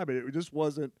describe it. It just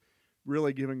wasn't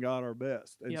really giving God our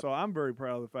best. And Yep. so I'm very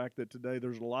proud of the fact that today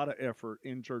there's a lot of effort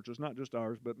in churches, not just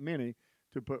ours, but many,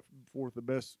 to put forth the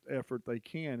best effort they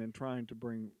can in trying to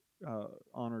bring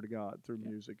honor to God through Yep.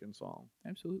 music and song.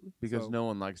 Absolutely. Because So- no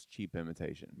one likes cheap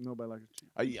imitation. Nobody likes it cheap.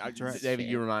 That's right. David,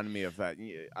 you Shit. reminded me of that.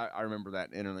 I remember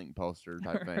that Interlink poster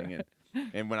type thing.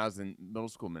 And when I was in middle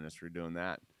school ministry doing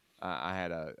that, I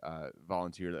had a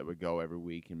volunteer that would go every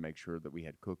week and make sure that we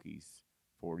had cookies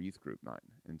for youth group night.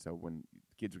 And so when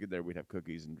kids would get there, we'd have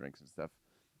cookies and drinks and stuff.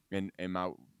 And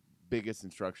my biggest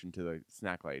instruction to the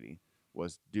snack lady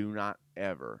was do not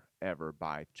ever, ever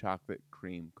buy chocolate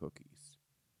cream cookies.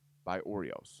 Buy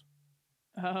Oreos.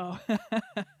 Oh.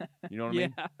 You know what I yeah.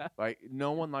 mean? Like,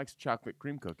 no one likes chocolate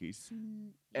cream cookies. Mm,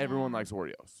 Everyone yeah. likes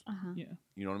Oreos. Uh-huh. Yeah.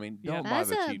 You know what I mean? Yeah. Don't buy That's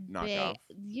the a cheap knockoff.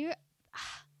 You're.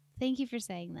 Thank you for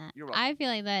saying that. You're welcome. I feel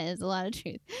like that is a lot of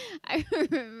truth. I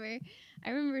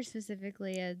remember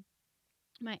specifically.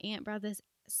 My aunt brought this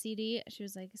CD. She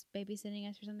was like babysitting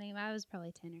us or something. I was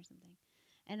probably 10 or something.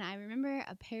 And I remember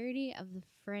a parody of the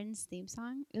Friends theme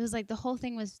song. It was like the whole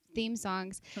thing was theme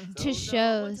songs to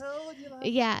shows.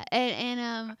 Yeah,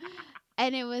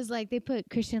 and it was like they put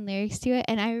Christian lyrics to it.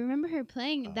 And I remember her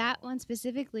playing that one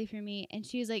specifically for me. And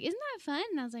she was like, "Isn't that fun?"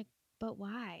 And I was like, "But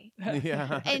why?"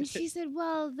 Yeah. And she said,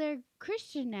 "Well, they're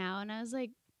Christian now." And I was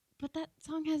like, "But that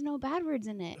song has no bad words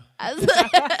in it." I was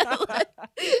like,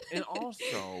 And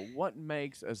also, what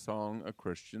makes a song a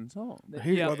Christian song?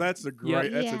 Here's- Yeah. Well, that's a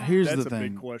great. That's Yeah. a, Here's that's the a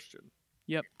thing. big question.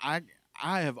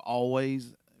 I have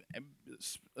always,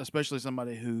 especially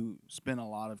somebody who spent a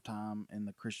lot of time in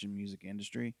the Christian music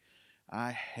industry,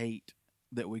 I hate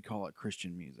that we call it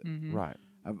Christian music. Mhm. Right.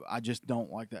 I just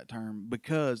don't like that term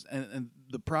because, and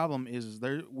the problem is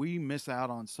there we miss out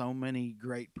on so many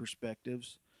great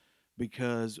perspectives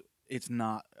because it's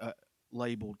not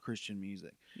labeled Christian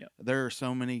music. Yep. There are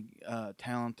so many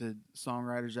talented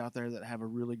songwriters out there that have a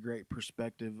really great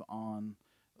perspective on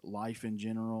life in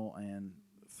general and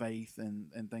faith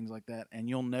and things like that, and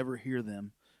you'll never hear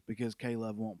them because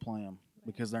K-Love won't play them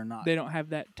because they're not. They don't have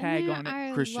that And tag there on it.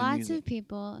 are Christian lots music. of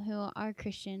people who are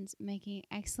Christians making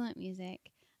excellent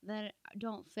music that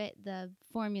don't fit the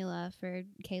formula for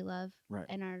K-Love. Right.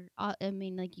 And I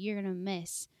mean, like, you're going to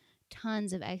miss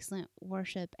tons of excellent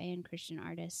worship and Christian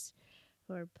artists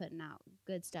who are putting out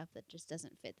good stuff that just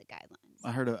doesn't fit the guidelines.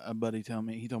 I heard a buddy tell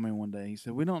me. He told me one day. He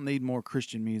said, "We don't need more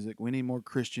Christian music. We need more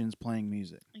Christians playing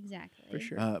music. Exactly. For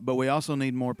sure. But we also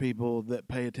need more people that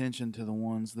pay attention to the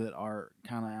ones that are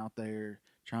kind of out there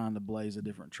trying to blaze a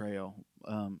different trail.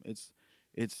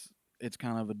 It's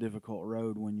kind of a difficult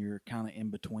road when you're kind of in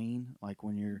between. Like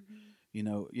when you're,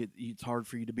 it's hard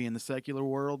for you to be in the secular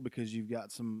world because you've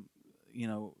got some,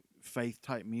 faith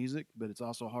type music, but it's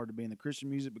also hard to be in the Christian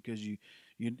music because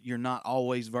you're not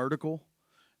always vertical.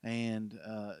 And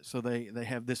so they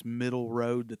have this middle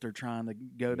road that they're trying to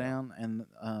go down,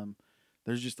 and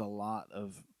there's just a lot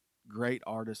of great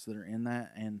artists that are in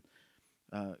that, and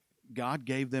God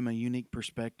gave them a unique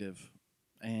perspective,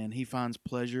 and He finds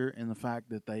pleasure in the fact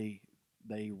that they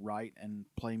write and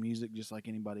play music just like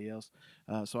anybody else.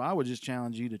 So I would just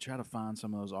challenge you to try to find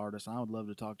some of those artists. I would love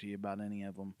to talk to you about any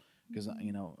of them because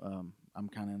I'm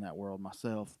kind of in that world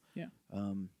myself. Yeah.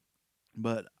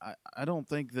 But I don't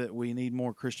think that we need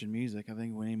more Christian music. I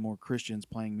think we need more Christians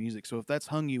playing music. So if that's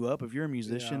hung you up, if you're a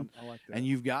musician I like that. and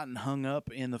you've gotten hung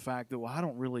up in the fact that, well, I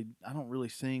don't really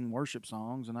sing worship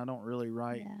songs and I don't really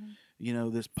write,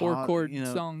 this Four pop, chord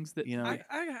songs that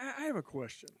I have a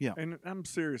question. Yeah. And I'm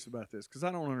serious about this because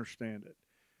I don't understand it.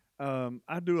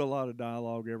 I do a lot of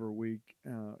dialogue every week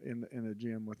in the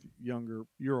gym with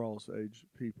your all's age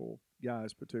people,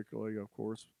 guys particularly, of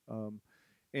course.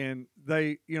 And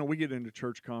they, we get into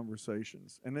church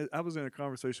conversations. And I was in a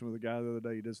conversation with a guy the other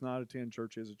day. He does not attend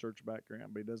church. He has a church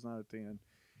background, but he does not attend.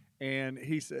 And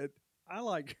he said, I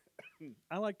like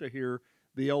to hear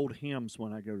the old hymns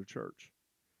when I go to church.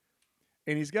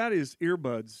 And he's got his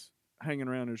earbuds hanging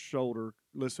around his shoulder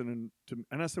listening to,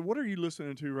 and I said, what are you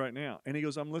listening to right now? And he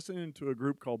goes, I'm listening to a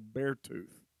group called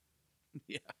Beartooth.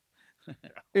 Yeah.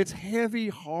 It's heavy,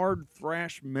 hard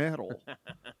thrash metal.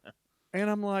 And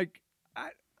I'm like,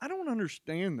 I don't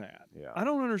understand that. Yeah. I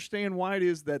don't understand why it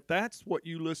is that that's what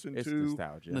you listen It's to.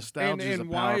 nostalgia. Nostalgia is a And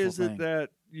why powerful is it thing. that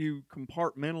you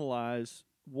compartmentalize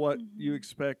what you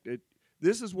expect it?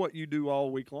 This is what you do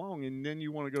all week long, and then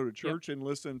you want to go to church and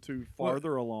listen to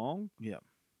farther along. Yeah.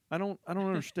 I don't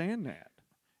understand that.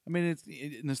 I mean,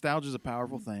 nostalgia is a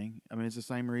powerful thing. I mean, it's the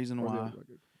same reason why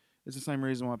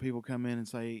people come in and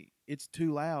say it's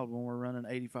too loud when we're running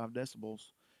 85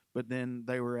 decibels, but then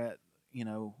they were at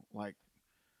like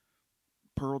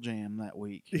Pearl Jam that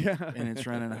week, Yeah, and it's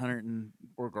running 120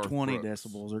 Brooks.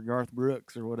 decibels, or Garth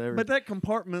Brooks, or whatever. But that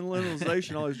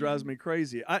compartmentalization always drives me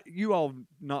crazy. You all have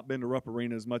not been to Rupp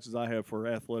Arena as much as I have for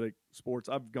athletic sports.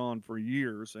 I've gone for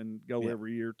years and go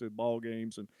every year to ball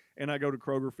games, and I go to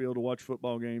Kroger Field to watch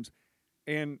football games.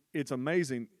 And it's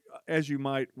amazing. As you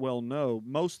might well know,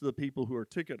 most of the people who are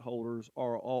ticket holders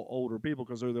are all older people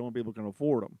because they're the only people who can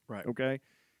afford them. Right. Okay?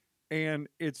 And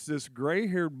it's this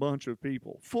gray-haired bunch of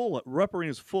people, Rupp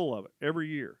Arena's full of it every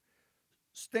year,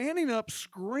 standing up,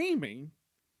 screaming,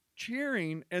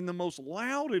 cheering in the most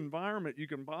loud environment you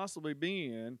can possibly be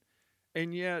in,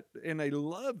 and they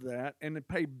love that, and they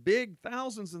pay big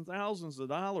thousands and thousands of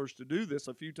dollars to do this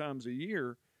a few times a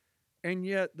year, and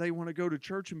yet they want to go to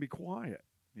church and be quiet.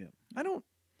 Yeah. I don't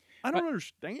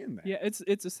understand that. Yeah, it's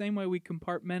the same way we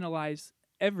compartmentalize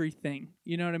everything.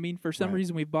 You know what I mean? For some Right.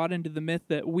 reason, we've bought into the myth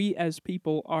that we as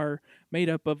people are made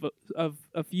up of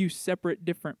a few separate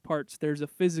different parts. There's a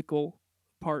physical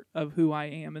part of who I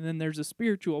am, and then there's a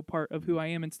spiritual part of who I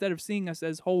am. Instead of seeing us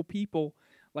as whole people,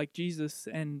 like Jesus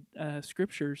and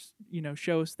scriptures,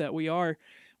 show us that we are,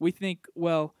 we think,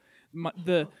 well,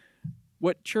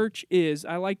 what church is,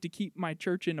 I like to keep my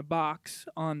church in a box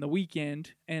on the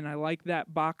weekend, and I like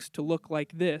that box to look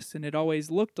like this, and it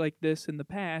always looked like this in the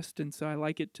past, and so I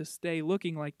like it to stay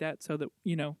looking like that so that,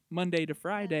 Monday to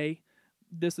Friday,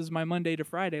 this is my Monday to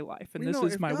Friday life, and this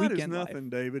is if my God weekend is nothing, life.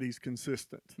 David, he's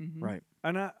consistent. Mhm. Right.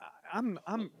 And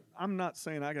I'm not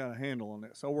saying I got a handle on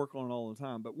this. I work on it all the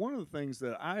time. But one of the things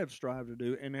that I have strived to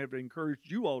do and have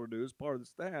encouraged you all to do as part of the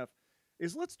staff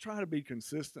is let's try to be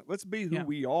consistent. Let's be who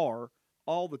we are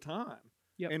all the time,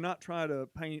 and not try to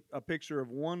paint a picture of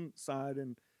one side.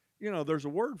 And there's a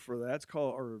word for that. It's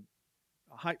called, or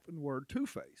a hyphen word,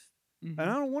 two-faced. Mhm. And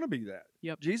I don't want to be that.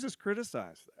 Yep. Jesus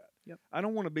criticized that. Yep. I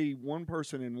don't want to be one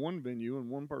person in one venue and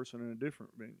one person in a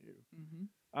different venue. Mm-hmm.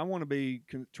 I want to be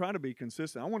try to be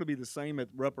consistent. I want to be the same at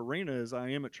Rupp Arena as I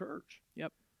am at church.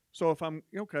 Yep. So if I'm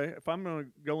if I'm going to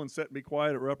go and sit and be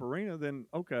quiet at Rupp Arena, then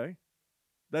okay,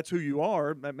 that's who you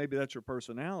are. Maybe that's your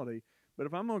personality. But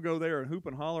if I'm going to go there and hoop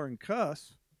and holler and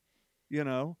cuss,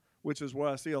 which is what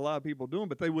I see a lot of people doing,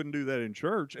 but they wouldn't do that in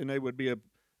church, and they would be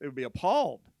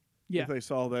appalled Yeah. if they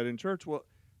saw that in church. Well,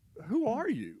 who are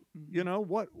you? Mhm.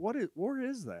 Where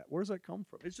is that? Where does that come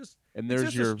from? It's just And it's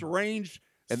there's just your a strange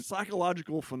and-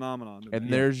 psychological phenomenon. to and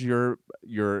me. there's your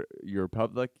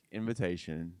public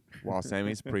invitation while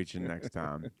Sammy's preaching next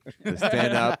time to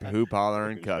stand up, hoop, holler,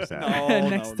 and cuss at him.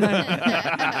 Next no.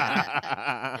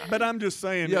 But I'm just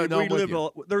saying, Yeah, no, we I'm with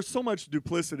live. you. There's so much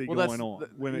duplicity Well, that's going on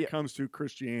when yeah. it comes to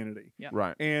Christianity,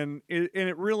 Right. and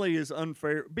it really is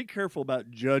unfair. Be careful about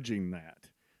judging that.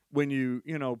 When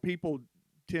people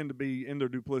tend to be in their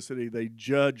duplicity, they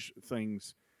judge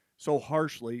things so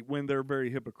harshly when they're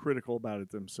very hypocritical about it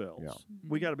themselves. Yeah.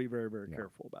 We got to be very, very Yeah.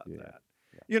 careful about Yeah. that.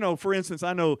 Yeah. For instance,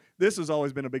 I know this has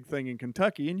always been a big thing in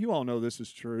Kentucky, and you all know this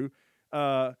is true.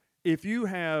 If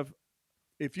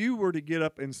you were to get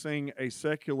up and sing a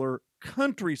secular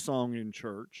country song in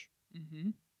church, Mm-hmm.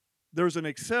 there's an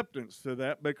acceptance to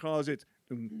that because it's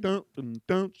dun, dun,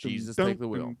 dun, Jesus dun, take the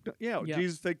wheel. dun, dun. Yeah, Yeah.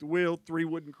 Jesus take the wheel, 3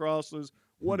 wooden crosses,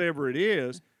 whatever it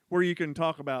is, where you can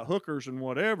talk about hookers and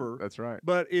whatever. That's right.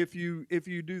 But if you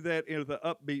do that in the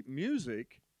upbeat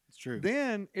music, It's true.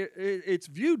 then it's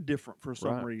viewed different for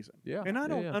some Right. reason. Yeah. And I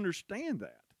don't yeah. understand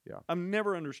that. Yeah. I've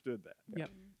never understood that.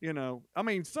 Yep. I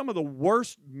mean, some of the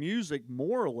worst music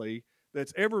morally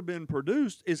that's ever been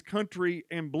produced is country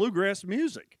and bluegrass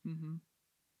music. Mm-hmm.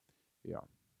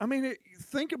 I mean,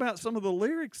 think about some of the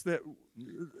lyrics that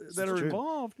are true.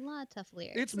 involved. A lot of tough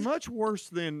lyrics. It's much worse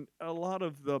than a lot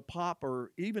of the pop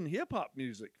or even hip hop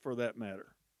music, for that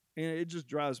matter. And it just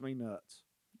drives me nuts.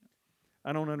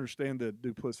 I don't understand the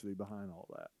duplicity behind all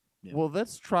that. Yeah. Well,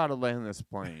 let's try to land this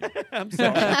plane. I'm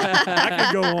sorry.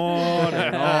 I could go on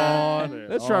and on. And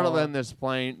Let's try to on. land this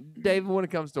plane. David, when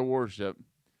it comes to worship,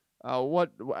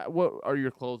 what are your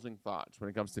closing thoughts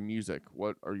when it comes to music?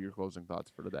 What are your closing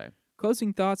thoughts for today?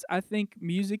 Closing thoughts. I think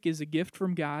music is a gift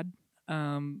from God,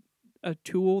 a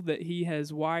tool that He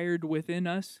has wired within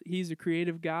us. He's a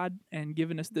creative God and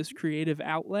given us this creative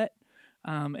outlet,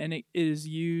 and it is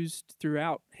used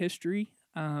throughout history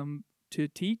to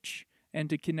teach and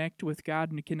to connect with God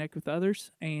and to connect with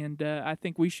others. And I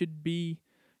think we should be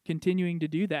continuing to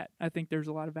do that. I think there's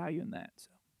a lot of value in that. So.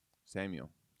 Samuel.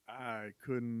 I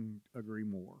couldn't agree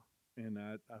more. And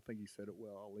I think he said it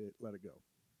well. I'll let it go.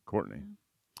 Courtney.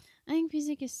 I think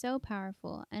music is so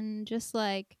powerful, and just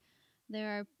like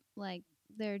there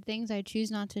are things I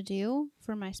choose not to do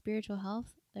for my spiritual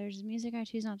health. There's music I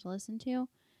choose not to listen to,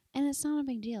 and it's not a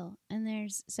big deal. And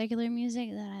there's secular music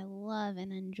that I love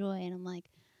and enjoy, and I'm like,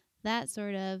 that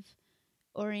sort of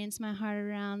orients my heart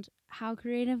around how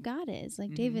creative God is,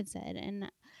 like Mhm. David said.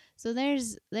 And so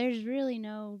there's really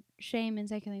no shame in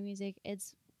secular music.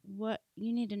 It's what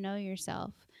you need to know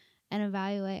yourself and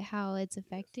evaluate how it's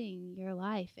affecting your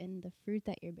life and the fruit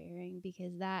that you're bearing,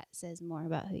 because that says more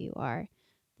about who you are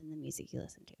than the music you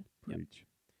listen to. Preach.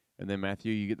 And then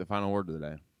Matthew, you get the final word of the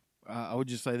day. I would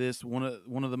just say this: one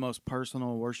of the most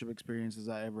personal worship experiences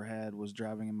I ever had was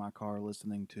driving in my car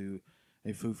listening to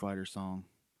a Foo Fighters song,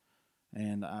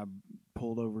 and I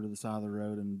pulled over to the side of the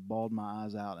road and bawled my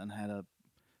eyes out and had a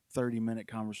 30-minute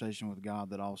conversation with God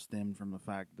that all stemmed from the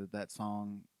fact that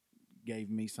song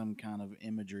gave me some kind of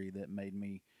imagery that made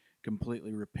me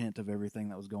completely repent of everything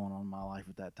that was going on in my life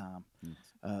at that time.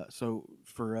 So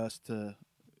for us to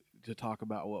talk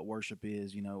about what worship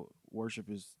is, worship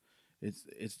is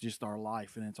it's just our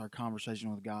life, and it's our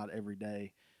conversation with God every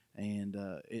day. And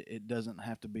it doesn't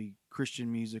have to be Christian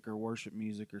music or worship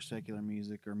music or secular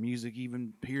music or music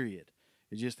even, period.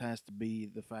 It just has to be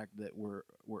the fact that we're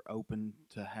open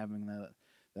to having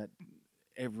that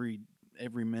every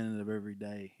minute of every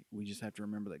day. We just have to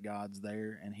remember that God's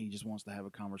there, and He just wants to have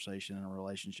a conversation and a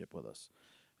relationship with us,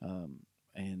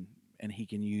 and He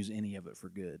can use any of it for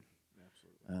good.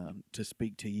 Absolutely. To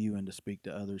speak to you and to speak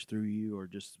to others through you, or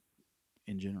just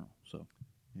in general. So,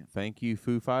 yeah. Thank you,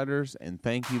 Foo Fighters, and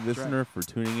thank you, listener, for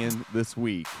tuning in this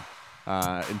week.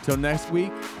 Until next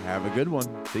week, have a good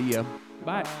one. See ya.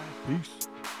 Bye. Peace.